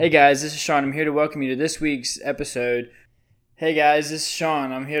Hey guys, this is Sean. I'm here to welcome you to this week's episode. Hey guys, this is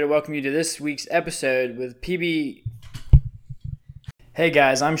Sean. I'm here to welcome you to this week's episode with PB. Hey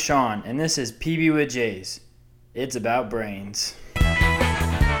guys, I'm Sean, and this is PB with J's. It's about brains.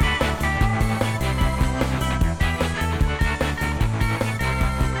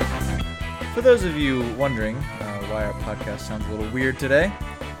 For those of you wondering why our podcast sounds a little weird today,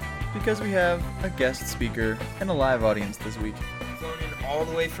 it's because we have a guest speaker and a live audience this week. Flown in all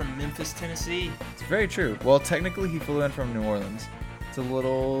the way from Memphis, Tennessee. It's very true. Well, technically he flew in from New Orleans. It's a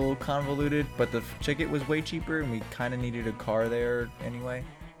little convoluted, but the ticket was way cheaper and we kind of needed a car there anyway.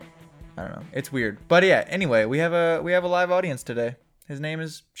 I don't know. It's weird. But yeah, anyway, we have a live audience today. His name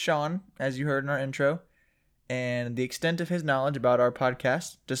is Sean, as you heard in our intro. And the extent of his knowledge about our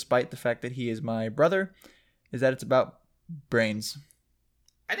podcast, despite the fact that he is my brother, is that it's about brains.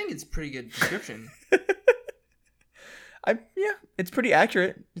 I think it's a pretty good description. It's pretty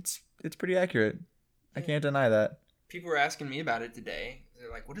accurate. It's pretty accurate. I can't deny that. People were asking me about it today. They're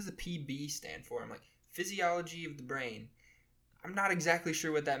like, what does the PB stand for? I'm like, physiology of the brain. I'm not exactly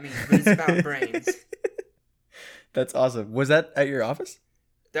sure what that means, but it's about brains. That's awesome. Was that at your office?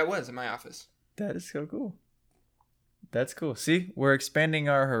 That was in my office. That is so cool. That's cool. See, we're expanding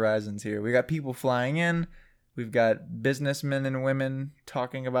our horizons here. We got people flying in. We've got businessmen and women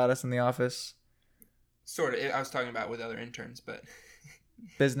talking about us in the office. Sort of. I was talking about with other interns, but...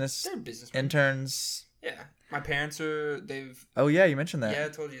 They're businessmen. Interns. Yeah. My parents they've... Oh, yeah, you mentioned that. Yeah, I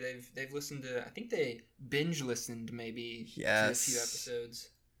told you. They've listened to... I think they binge listened maybe to a few episodes.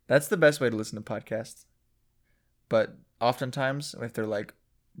 That's the best way to listen to podcasts. But oftentimes, if they're like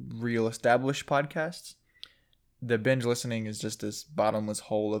real established podcasts, the binge listening is just this bottomless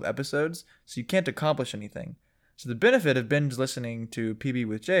hole of episodes, so you can't accomplish anything. So the benefit of binge listening to PB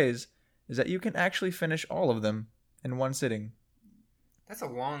with J's is that you can actually finish all of them in one sitting. That's a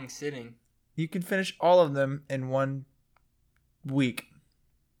long sitting. You can finish all of them in one day.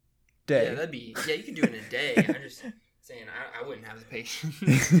 Yeah, you can do it in a day. I'm just saying I wouldn't have the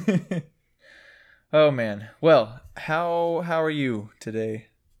patience. Oh man. Well, how are you today,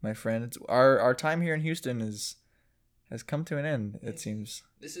 my friend? It's our time here in Houston has come to an end, it seems.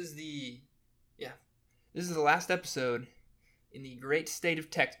 This is the last episode in the great state of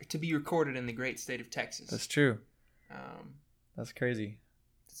Texas, to be recorded in the great state of Texas. That's true. That's crazy.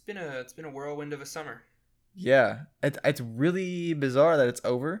 It's been a whirlwind of a summer. Yeah, it's really bizarre that it's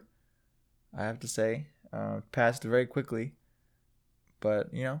over. I have to say, passed very quickly, but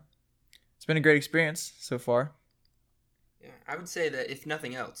it's been a great experience so far. Yeah, I would say that if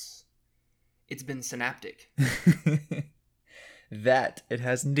nothing else, it's been synaptic. That it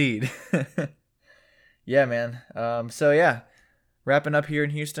has indeed. Yeah, man. So yeah, wrapping up here in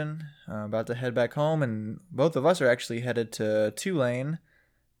Houston. About to head back home, and both of us are actually headed to Tulane,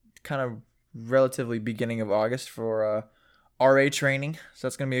 kind of relatively beginning of August for RA training. So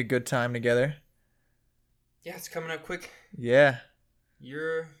that's gonna be a good time together. Yeah, it's coming up quick. Yeah.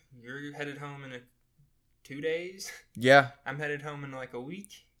 You're headed home in 2 days. Yeah. I'm headed home in like a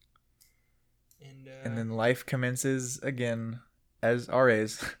week. And then life commences again as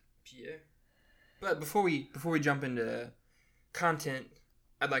RAs. Yeah. But before we jump into content,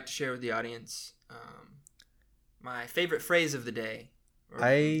 I'd like to share with the audience my favorite phrase of the day.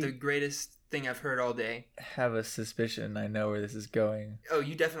 The greatest thing I've heard all day. Have a suspicion I know where this is going. Oh,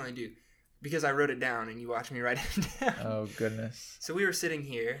 you definitely do. Because I wrote it down and you watched me write it down. Oh, goodness. So we were sitting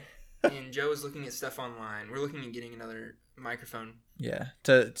here and Joe was looking at stuff online. We're looking at getting another microphone. Yeah.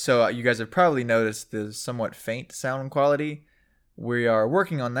 So you guys have probably noticed the somewhat faint sound quality. We are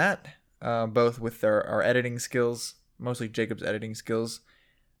working on that, both with our editing skills, mostly Jacob's editing skills,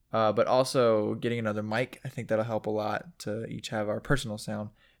 but also getting another mic. I think that'll help a lot to each have our personal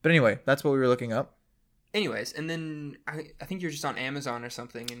sound. But anyway, that's what we were looking up. Anyways, and then I think you're just on Amazon or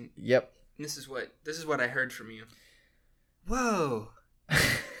something. And yep. And this is what I heard from you. Whoa.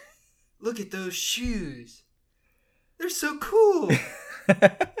 Look at those shoes. They're so cool.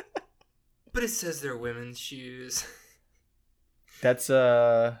 But it says they're women's shoes. That's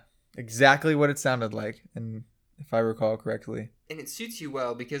exactly what it sounded like, and if I recall correctly. And it suits you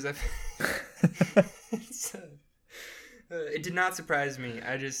well because it did not surprise me.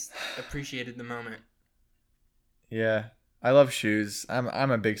 I just appreciated the moment. Yeah, I love shoes.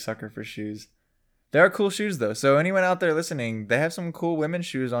 I'm a big sucker for shoes. There are cool shoes though. So anyone out there listening, they have some cool women's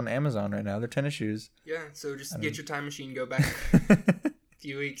shoes on Amazon right now. They're tennis shoes. Yeah. So just get your time machine, go back a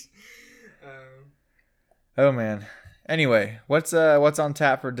few weeks. Oh man. Anyway, what's on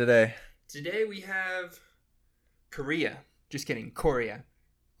tap for today? Today we have Chorea. Just kidding. Chorea.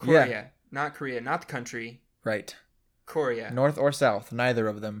 Yeah. Not Korea, not the country. Right. Chorea. North or south, neither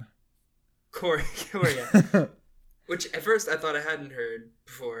of them. Chorea. Which at first I thought I hadn't heard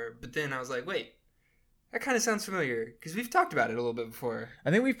before, but then I was like, wait, that kind of sounds familiar because we've talked about it a little bit before.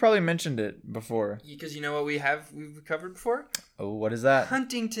 I think we've probably mentioned it before. Because you know what we've covered before? Oh, what is that?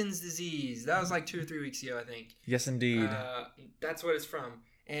 Huntington's disease. That was like 2 or 3 weeks ago, I think. Yes, indeed. That's what it's from.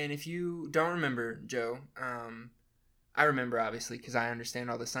 And if you don't remember, Joe, I remember obviously because I understand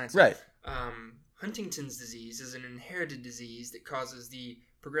all the science. Right. Huntington's disease is an inherited disease that causes the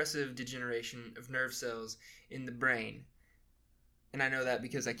progressive degeneration of nerve cells in the brain. And I know that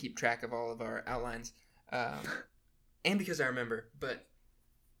because I keep track of all of our outlines. And because I remember, but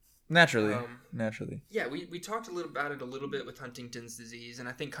naturally. Yeah, we talked about it a little bit with Huntington's disease, and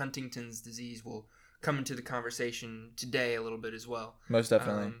I think Huntington's disease will come into the conversation today a little bit as well. Most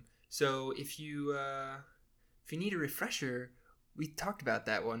definitely. So if you need a refresher, we talked about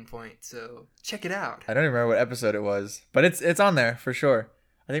that one point, so check it out. I don't even remember what episode it was, but it's on there for sure.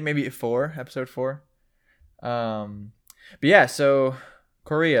 I think maybe episode 4. But yeah, so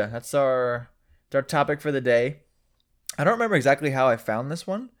Chorea, that's our topic for the day. I don't remember exactly how I found this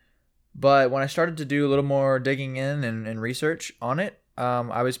one, but when I started to do a little more digging in and research on it,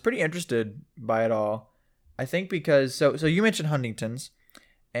 I was pretty interested by it all. I think because so you mentioned Huntington's,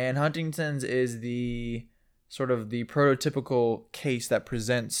 and Huntington's is the sort of the prototypical case that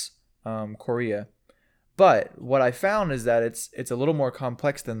presents chorea. But what I found is that it's a little more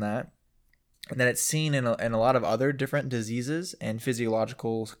complex than that, and that it's seen in a lot of other different diseases and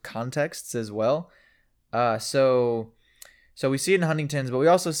physiological contexts as well. So we see it in Huntington's, but we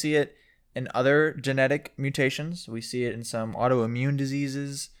also see it in other genetic mutations. We see it in some autoimmune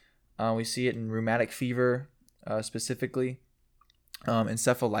diseases. We see it in rheumatic fever, specifically.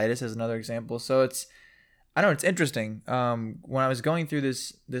 Encephalitis is another example. So it's interesting. When I was going through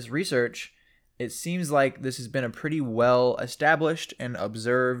this research, it seems like this has been a pretty well established and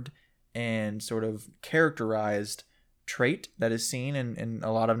observed and sort of characterized trait that is seen in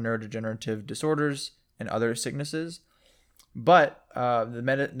a lot of neurodegenerative disorders and other sicknesses. But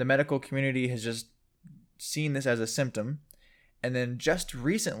the medical community has just seen this as a symptom. And then just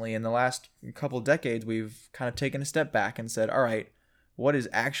recently, in the last couple decades, we've kind of taken a step back and said, all right, what is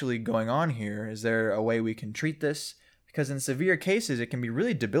actually going on here? Is there a way we can treat this? Because in severe cases, it can be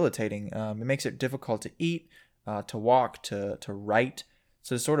really debilitating. It makes it difficult to eat, to walk, to write.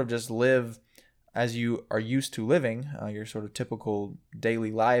 So to sort of just live as you are used to living, your sort of typical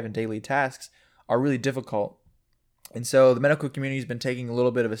daily life and daily tasks are really difficult. And so the medical community has been taking a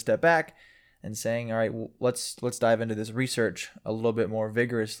little bit of a step back and saying, all right, well, let's dive into this research a little bit more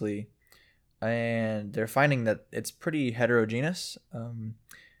vigorously. And they're finding that it's pretty heterogeneous,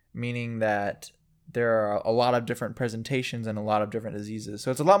 meaning that there are a lot of different presentations and a lot of different diseases.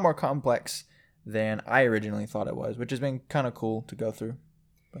 So it's a lot more complex than I originally thought it was, which has been kind of cool to go through.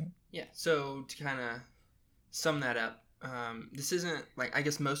 But yeah, so to kind of sum that up, this isn't like, I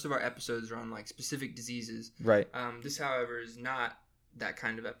guess most of our episodes are on like specific diseases. Right. This, however, is not that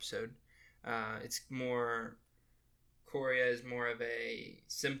kind of episode. It's more, chorea is more of a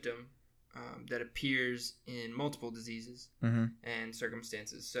symptom that appears in multiple diseases and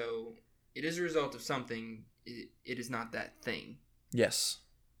circumstances. So it is a result of something. It is not that thing. Yes.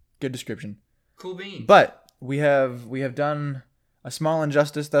 Good description. Cool beans. But we have done a small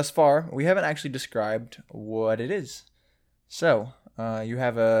injustice thus far. We haven't actually described what it is. So you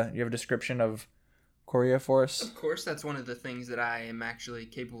have a description of chorea for us? Of course, that's one of the things that I am actually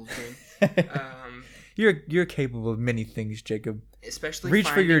capable of doing. You're capable of many things, Jacob. Especially reach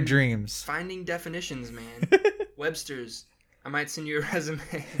for your dreams. Finding definitions, man. Webster's. I might send you a resume.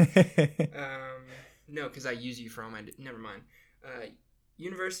 No, because I use you for all my... Never mind.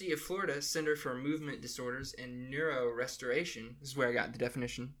 University of Florida Center for Movement Disorders and Neurorestoration. This is where I got the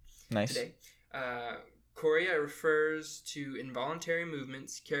definition. Nice. Today. Chorea refers to involuntary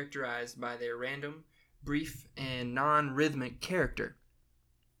movements characterized by their random, brief, and non-rhythmic character.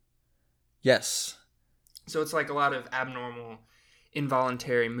 Yes. So it's like a lot of abnormal,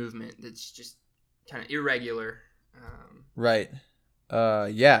 involuntary movement that's just kind of irregular. Right.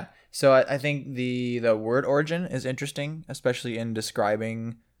 Yeah. So I think the word origin is interesting, especially in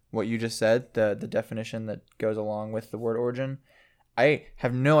describing what you just said, the definition that goes along with the word origin. I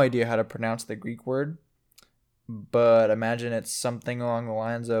have no idea how to pronounce the Greek word, but imagine it's something along the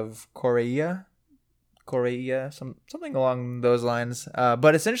lines of chorea, something along those lines.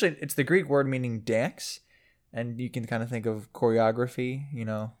 But essentially, it's the Greek word meaning dance, and you can kind of think of choreography, you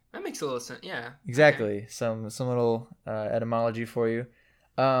know. That makes a little sense, yeah. Exactly. Okay. Some little etymology for you.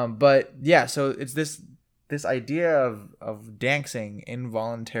 But yeah, so it's this idea of dancing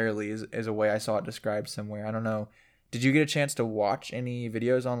involuntarily is a way I saw it described somewhere. I don't know. Did you get a chance to watch any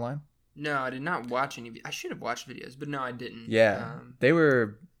videos online? No, I did not watch any. I should have watched videos, but no, I didn't. Yeah, they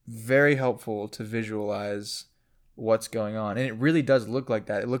were very helpful to visualize what's going on, and it really does look like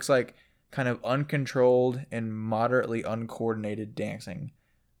that. It looks like kind of uncontrolled and moderately uncoordinated dancing,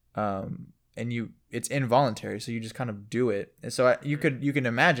 and it's involuntary, so you just kind of do it. And so you can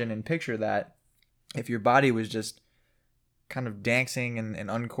imagine and picture that if your body was just kind of dancing in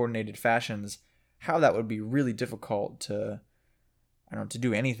uncoordinated fashions, how that would be really difficult to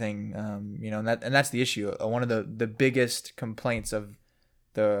do anything, and that's the issue. One of the biggest complaints of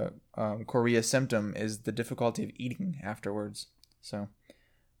the Chorea symptom is the difficulty of eating afterwards. So,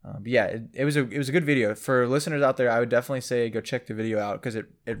 but yeah, it was a good video. For listeners out there, I would definitely say go check the video out, because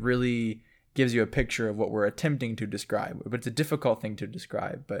it really gives you a picture of what we're attempting to describe. But it's a difficult thing to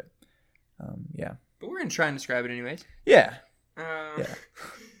describe. But yeah. But we're gonna try and describe it anyways. Yeah. Yeah.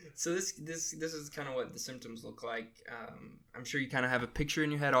 So this is kind of what the symptoms look like. I'm sure you kind of have a picture in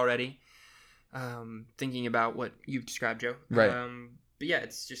your head already, thinking about what you've described, Joe. Right. But yeah,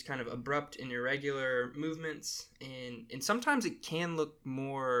 it's just kind of abrupt and irregular movements, and sometimes it can look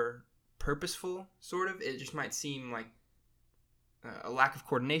more purposeful, sort of. It just might seem like a lack of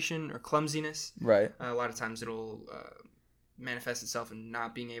coordination or clumsiness. Right. A lot of times it'll manifest itself in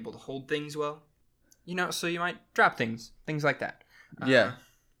not being able to hold things well. So you might drop things like that. Yeah.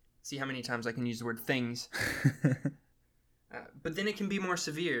 See how many times I can use the word things. But then it can be more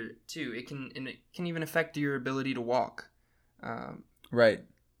severe too. It can even affect your ability to walk. Right.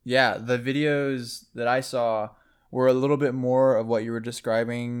 Yeah. The videos that I saw were a little bit more of what you were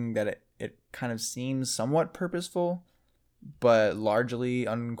describing, that it kind of seems somewhat purposeful, but largely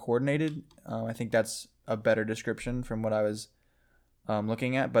uncoordinated. I think that's a better description from what I was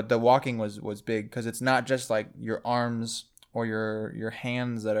looking at. But the walking was big, because it's not just like your arms or your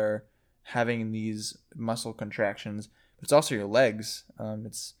hands that are having these muscle contractions, but it's also your legs. I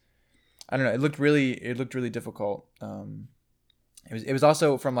don't know. It looked really difficult. It was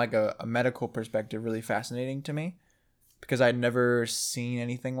also, from like a medical perspective, really fascinating to me, because I'd never seen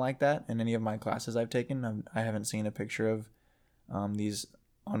anything like that in any of my classes I've taken. I haven't seen a picture of these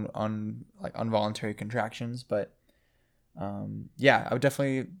like involuntary contractions, but yeah, I would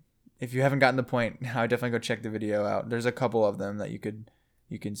definitely, if you haven't gotten the point, I would definitely go check the video out. There's a couple of them that you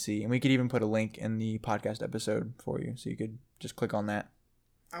can see, and we could even put a link in the podcast episode for you, so you could just click on that.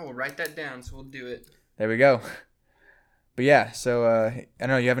 I will write that down, so we'll do it. There we go. But yeah, so I don't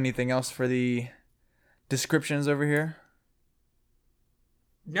know, you have anything else for the descriptions over here?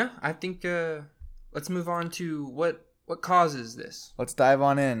 No, I think let's move on to what causes this. Let's dive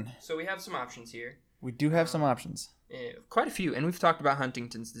on in. So we have some options here. We do have some options. Quite a few, and we've talked about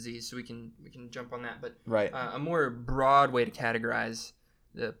Huntington's disease, so we can jump on that. But right. A more broad way to categorize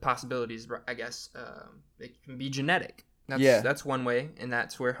the possibilities, I guess, it can be genetic. That's one way, and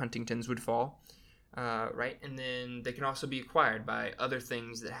that's where Huntington's would fall, right? And then they can also be acquired by other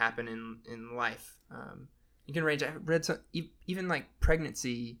things that happen in life. You can range. I've read even like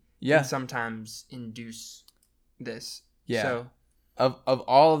pregnancy can sometimes induce this. Yeah. So, Of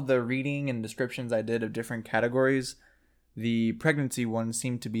all of the reading and descriptions I did of different categories, the pregnancy one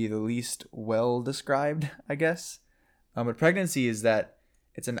seemed to be the least well described, I guess. But pregnancy is that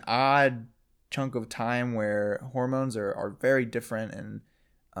it's an odd chunk of time where hormones are very different, and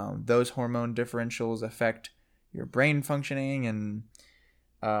those hormone differentials affect your brain functioning, and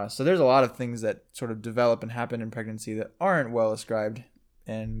so there's a lot of things that sort of develop and happen in pregnancy that aren't well described,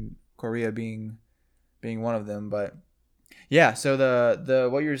 and Chorea being one of them. But yeah, so the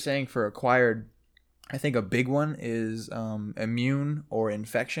what you're saying for acquired, I think a big one is immune or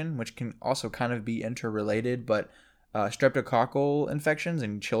infection, which can also kind of be interrelated, but streptococcal infections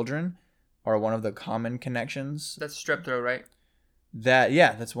in children are one of the common connections. That's strep throat, right?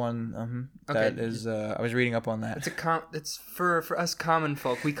 That's one. Okay. That is. I was reading up on that. It's for us common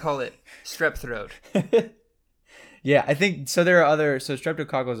folk. We call it strep throat. Yeah, I think so. There are other. So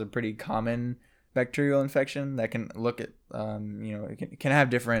streptococcal is a pretty common bacterial infection that can look at. It can have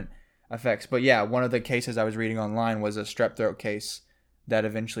different effects. But yeah, one of the cases I was reading online was a strep throat case that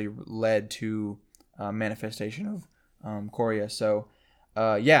eventually led to manifestation of Chorea. So.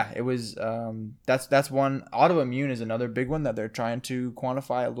 It was, that's one. Autoimmune is another big one that they're trying to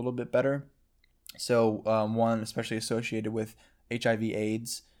quantify a little bit better. So, one especially associated with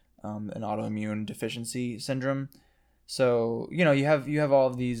HIV/AIDS, an autoimmune deficiency syndrome. So, you have all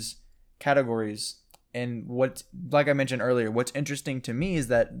of these categories, and like I mentioned earlier, what's interesting to me is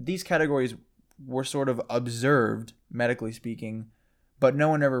that these categories were sort of observed, medically speaking, but no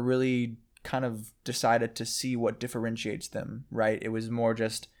one ever really kind of decided to see what differentiates them, right? It was more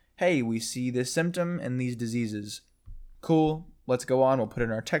just, hey, we see this symptom in these diseases. cool, let's go on. We'll put it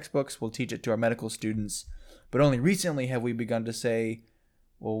in our textbooks. We'll teach it to our medical students. But only recently have we begun to say,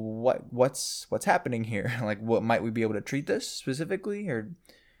 well, what's happening here? Like, what might we be able to treat this specifically? Or,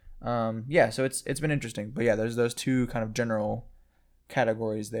 so it's been interesting. But yeah, there's those two kind of general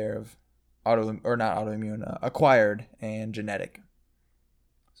categories there of acquired and genetic.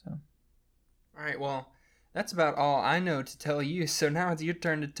 So, all right, well, that's about all I know to tell you. So now it's your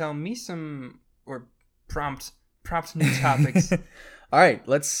turn to tell me prompt new topics. All right,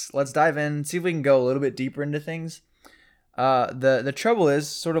 let's dive in, see if we can go a little bit deeper into things. The trouble is,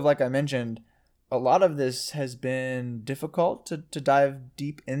 sort of like I mentioned, a lot of this has been difficult to dive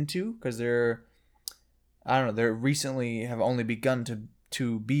deep into because they recently have only begun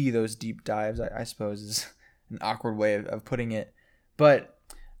to be those deep dives, I suppose is an awkward way of putting it. But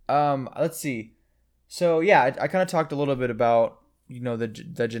let's see. So yeah, I kind of talked a little bit about,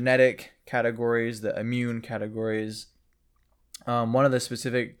 the genetic categories, the immune categories. One of the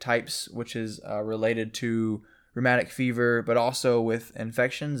specific types, which is related to rheumatic fever, but also with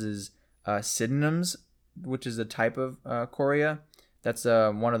infections, is synonyms, which is a type of chorea. That's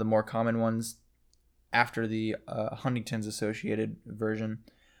one of the more common ones after the Huntington's associated version.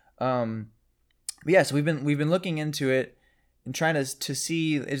 So we've been looking into it and trying to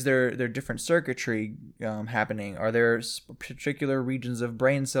see, is there different circuitry happening? Are there particular regions of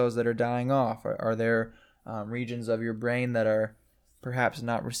brain cells that are dying off? Are there regions of your brain that are perhaps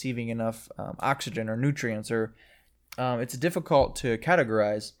not receiving enough oxygen or nutrients? Or it's difficult to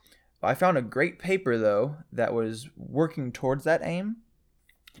categorize. I found a great paper, though, that was working towards that aim,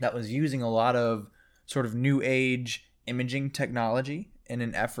 that was using a lot of sort of new age imaging technology in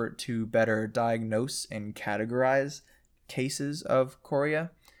an effort to better diagnose and categorize cases of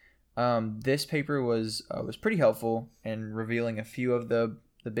chorea. This paper was pretty helpful in revealing a few of the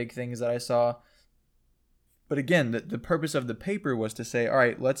big things that I saw. But again, the purpose of the paper was to say, all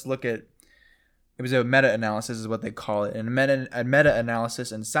right, let's look at, it was a meta-analysis is what they call it. And a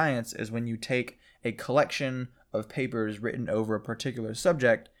meta-analysis in science is when you take a collection of papers written over a particular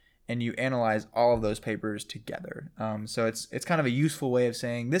subject and you analyze all of those papers together. So it's kind of a useful way of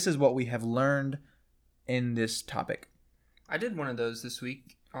saying, this is what we have learned in this topic. I did one of those this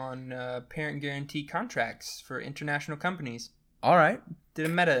week on parent guarantee contracts for international companies. All right. Did a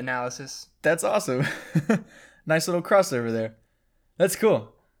meta-analysis. That's awesome. Nice little crossover there. That's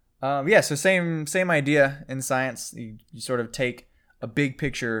cool. So same idea in science. You sort of take a big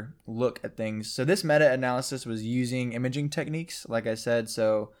picture look at things. So this meta-analysis was using imaging techniques, like I said.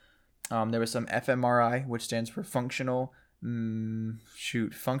 So there was some fMRI, which stands for functional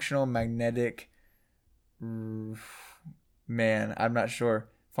magnetic... Man, I'm not sure.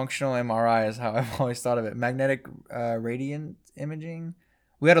 Functional MRI is how I've always thought of it. Magnetic radiant imaging.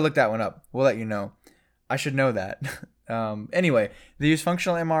 We got to look that one up. We'll let you know. I should know that. Anyway, they use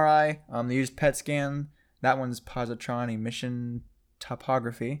functional MRI. They use PET scan. That one's positron emission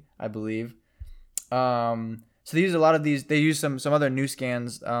topography, I believe. So they use a lot of these. They use some other new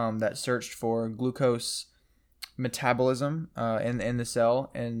scans that searched for glucose metabolism in the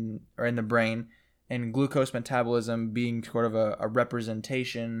cell or in the brain. And glucose metabolism being sort of a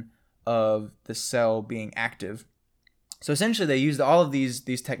representation of the cell being active. So essentially they used all of these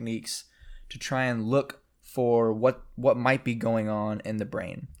techniques to try and look for what might be going on in the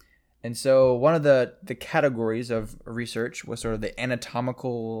brain. And so one of the categories of research was sort of the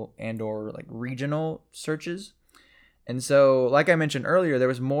anatomical and or like regional searches. And so like I mentioned earlier, there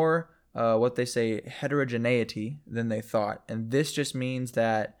was more what they say heterogeneity than they thought. And this just means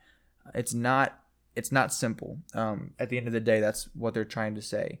that it's not simple. At the end of the day, that's what they're trying to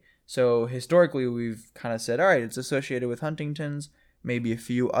say. So historically, we've kind of said, all right, it's associated with Huntington's, maybe a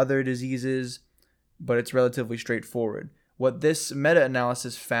few other diseases, but it's relatively straightforward. What this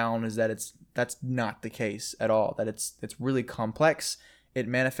meta-analysis found is that that's not the case at all, that it's really complex. It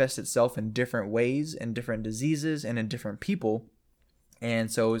manifests itself in different ways, in different diseases, and in different people.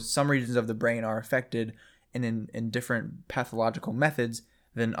 And so some regions of the brain are affected in different pathological methods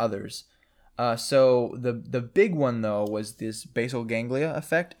than others. So the big one, though, was this basal ganglia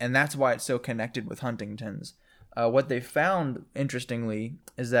effect, and that's why it's so connected with Huntington's. What they found, interestingly,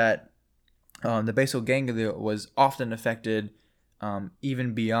 is that the basal ganglia was often affected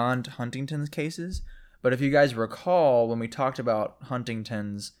even beyond Huntington's cases. But if you guys recall, when we talked about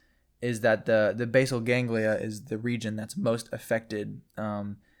Huntington's, is that the basal ganglia is the region that's most affected,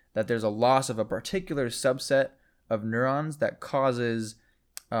 that there's a loss of a particular subset of neurons that causes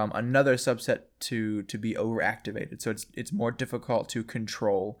another subset to be overactivated. So it's more difficult to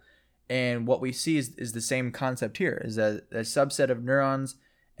control. And what we see is the same concept here, is that a subset of neurons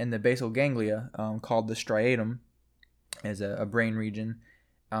in the basal ganglia called the striatum as a brain region,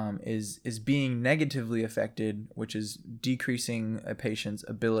 is being negatively affected, which is decreasing a patient's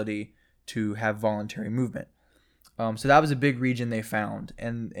ability to have voluntary movement. So that was a big region they found.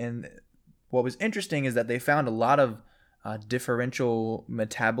 And what was interesting is that they found a lot of differential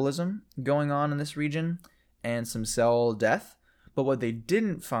metabolism going on in this region and some cell death. But what they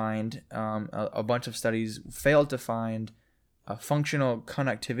didn't find, a bunch of studies failed to find functional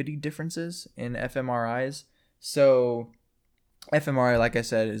connectivity differences in fMRIs. So fMRI, like I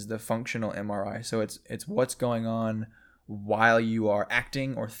said, is the functional MRI. So it's what's going on while you are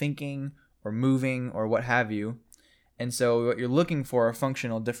acting or thinking or moving or what have you. And so what you're looking for are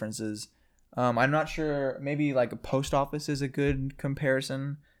functional differences. I'm not sure, maybe like a post office is a good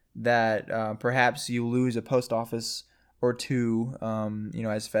comparison, that perhaps you lose a post office or two,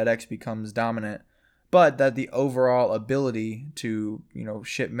 as FedEx becomes dominant, but that the overall ability to,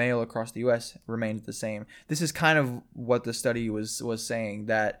 ship mail across the U.S. remains the same. This is kind of what the study was saying,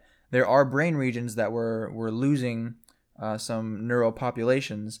 that there are brain regions that were losing some neural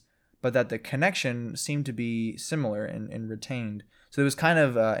populations, but that the connection seemed to be similar and retained. So it was kind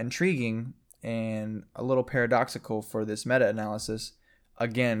of intriguing and a little paradoxical for this meta-analysis,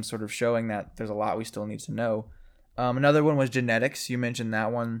 again, sort of showing that there's a lot we still need to know. Another one was genetics. You mentioned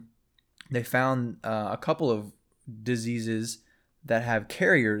that one. They found a couple of diseases that have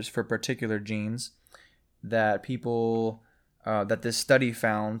carriers for particular genes that that this study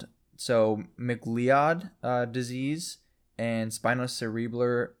found. So McLeod disease and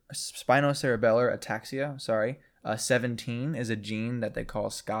spinocerebellar ataxia, 17 is a gene that they call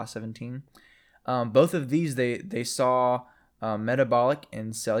SCA17. Both of these, they saw metabolic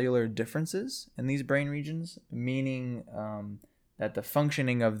and cellular differences in these brain regions, meaning that the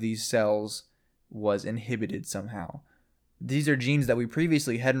functioning of these cells was inhibited somehow. These are genes that we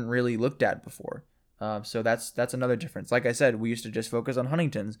previously hadn't really looked at before. So that's another difference. Like I said, we used to just focus on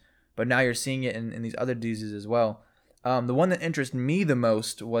Huntington's, but now you're seeing it in these other diseases as well. The one that interested me the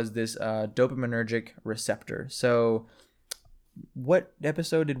most was this dopaminergic receptor. So what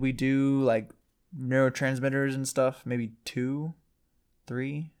episode did we do, like neurotransmitters and stuff? Maybe 2,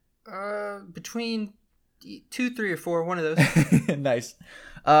 3? Between 2, 3, or 4, one of those. Nice.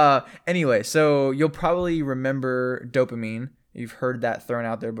 Anyway, so you'll probably remember dopamine. You've heard that thrown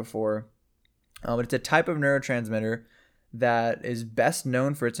out there before. But it's a type of neurotransmitter that is best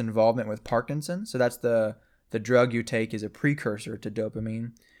known for its involvement with Parkinson's. So that's the drug you take is a precursor to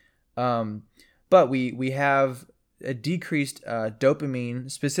dopamine. But we have a decreased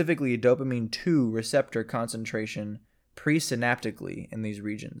dopamine, specifically dopamine 2 receptor concentration presynaptically in these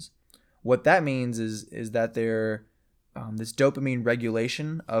regions. What that means is that there this dopamine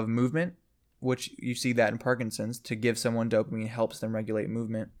regulation of movement, which you see that in Parkinson's, to give someone dopamine helps them regulate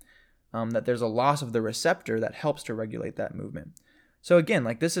movement, that there's a loss of the receptor that helps to regulate that movement. So again,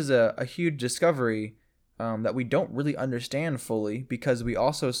 like this is a huge discovery that we don't really understand fully, because we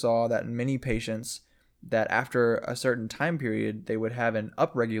also saw that in many patients that after a certain time period, they would have an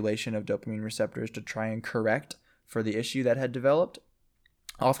upregulation of dopamine receptors to try and correct for the issue that had developed,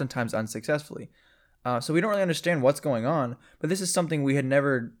 oftentimes unsuccessfully. So we don't really understand what's going on, but this is something we had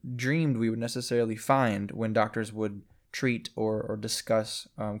never dreamed we would necessarily find when doctors would treat or discuss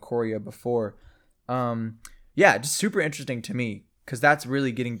chorea before. Just super interesting to me, because that's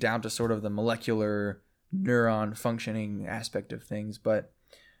really getting down to sort of the molecular neuron functioning aspect of things. But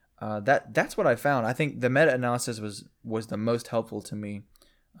that's what I found. I think the meta-analysis was the most helpful to me.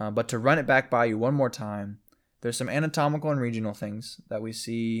 But to run it back by you one more time, there's some anatomical and regional things that we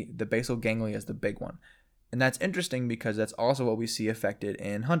see. The basal ganglia is the big one. And that's interesting because that's also what we see affected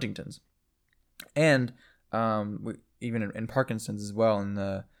in Huntington's. And even in Parkinson's as well, in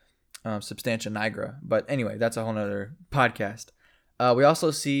the substantia nigra. But anyway, that's a whole nother podcast. We also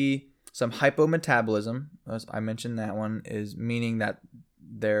see some hypometabolism. As I mentioned, that one is meaning that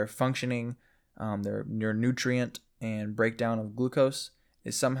their functioning, their nutrient and breakdown of glucose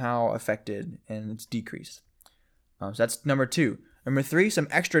is somehow affected and it's decreased. So that's number 2. Number 3, some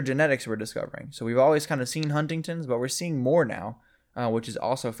extra genetics we're discovering. So we've always kind of seen Huntington's, but we're seeing more now, which is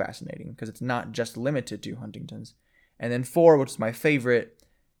also fascinating because it's not just limited to Huntington's. And then 4, which is my favorite,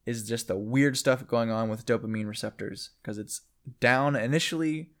 is just the weird stuff going on with dopamine receptors, because it's down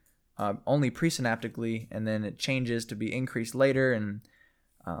initially only presynaptically, and then it changes to be increased later. And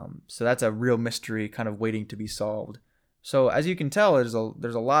so that's a real mystery kind of waiting to be solved. So as you can tell, there's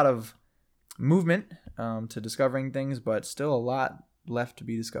a lot of movement to discovering things, but still a lot left to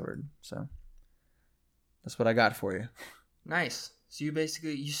be discovered. So that's what I got for you. Nice. So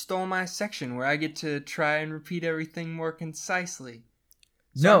you stole my section where I get to try and repeat everything more concisely.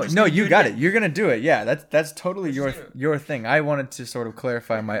 So no, you got it. You're gonna do it. Yeah, that's totally your thing. I wanted to sort of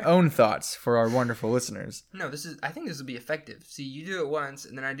clarify my own thoughts for our wonderful listeners. No, I think this will be effective. See, you do it once,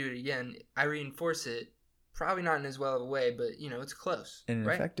 and then I do it again. I reinforce it. Probably not in as well of a way, but it's close. In an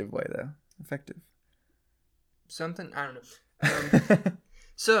effective way, though. Effective. Something I don't know.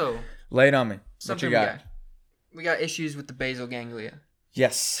 So lay it on me. What you got? We got issues with the basal ganglia.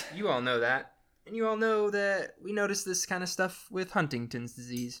 Yes. You all know that. And you all know that we notice this kind of stuff with Huntington's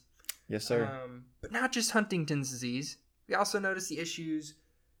disease. Yes, sir. But not just Huntington's disease. We also notice the issues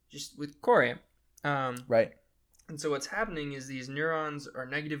just with Chorea. Right. And so what's happening is these neurons are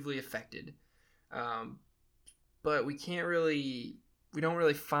negatively affected. But we don't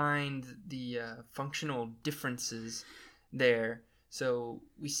really find the functional differences there. So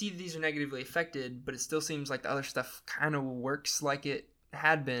we see these are negatively affected, but it still seems like the other stuff kind of works like it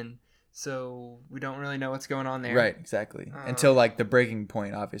had been. So we don't really know what's going on there. Right, exactly. Until like the breaking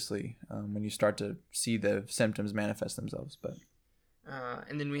point, obviously, when you start to see the symptoms manifest themselves. But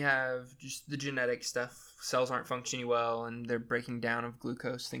and then we have just the genetic stuff. Cells aren't functioning well, and they're breaking down of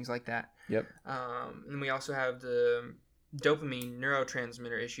glucose, things like that. Yep. And then we also have the dopamine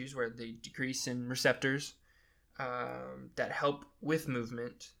neurotransmitter issues, where they decrease in receptors that help with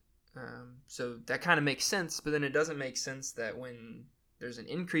movement. So that kind of makes sense, but then it doesn't make sense that when there's an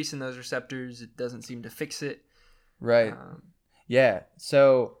increase in those receptors, it doesn't seem to fix it. Right. Yeah.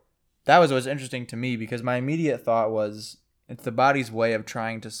 So that was what's interesting to me, because my immediate thought was it's the body's way of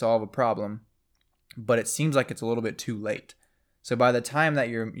trying to solve a problem, but it seems like it's a little bit too late. So by the time that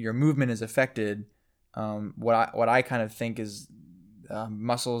your movement is affected, what I kind of think is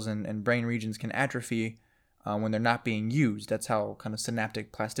muscles and brain regions can atrophy when they're not being used. That's how kind of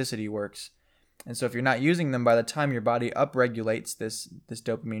synaptic plasticity works. And so if you're not using them, by the time your body upregulates this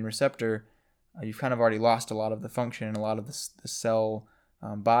dopamine receptor, you've kind of already lost a lot of the function in a lot of the cell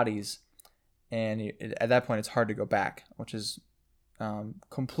bodies. And at that point, it's hard to go back, which is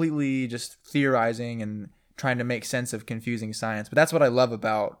completely just theorizing and trying to make sense of confusing science. But that's what I love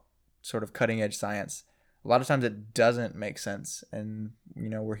about sort of cutting edge science. A lot of times it doesn't make sense, and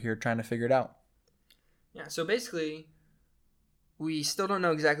we're here trying to figure it out. Yeah, so basically, we still don't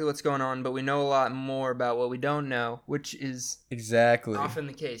know exactly what's going on, but we know a lot more about what we don't know, which is exactly often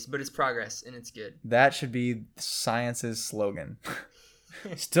the case, but it's progress, and it's good. That should be science's slogan.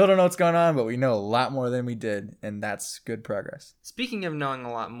 Still don't know what's going on, but we know a lot more than we did, and that's good progress. Speaking of knowing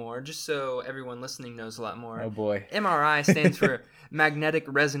a lot more, just so everyone listening knows a lot more. Oh, boy. MRI stands for magnetic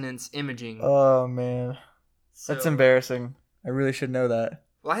resonance imaging. Oh, man. So, that's embarrassing. I really should know that.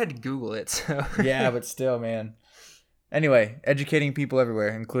 Well, I had to Google it, so. Yeah, but still, man. Anyway, educating people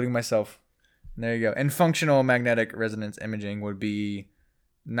everywhere, including myself. And there you go. And functional magnetic resonance imaging would be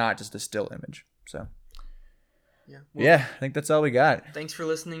not just a still image. So, yeah, I think that's all we got. Thanks for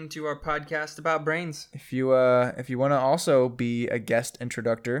listening to our podcast about brains. If you want to also be a guest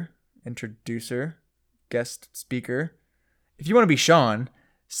introducer, guest speaker, if you want to be Sean,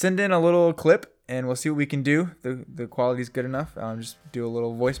 send in a little clip and we'll see what we can do. The quality's good enough. Just do a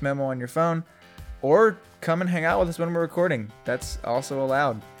little voice memo on your phone, or come and hang out with us when we're recording. That's also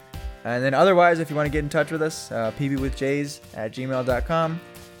allowed. And then otherwise, if you want to get in touch with us, pbwithjays@gmail.com.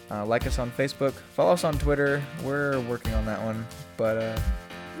 Like us on Facebook. Follow us on Twitter. We're working on that one. But,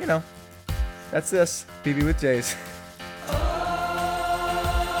 that's this. PB with Jays.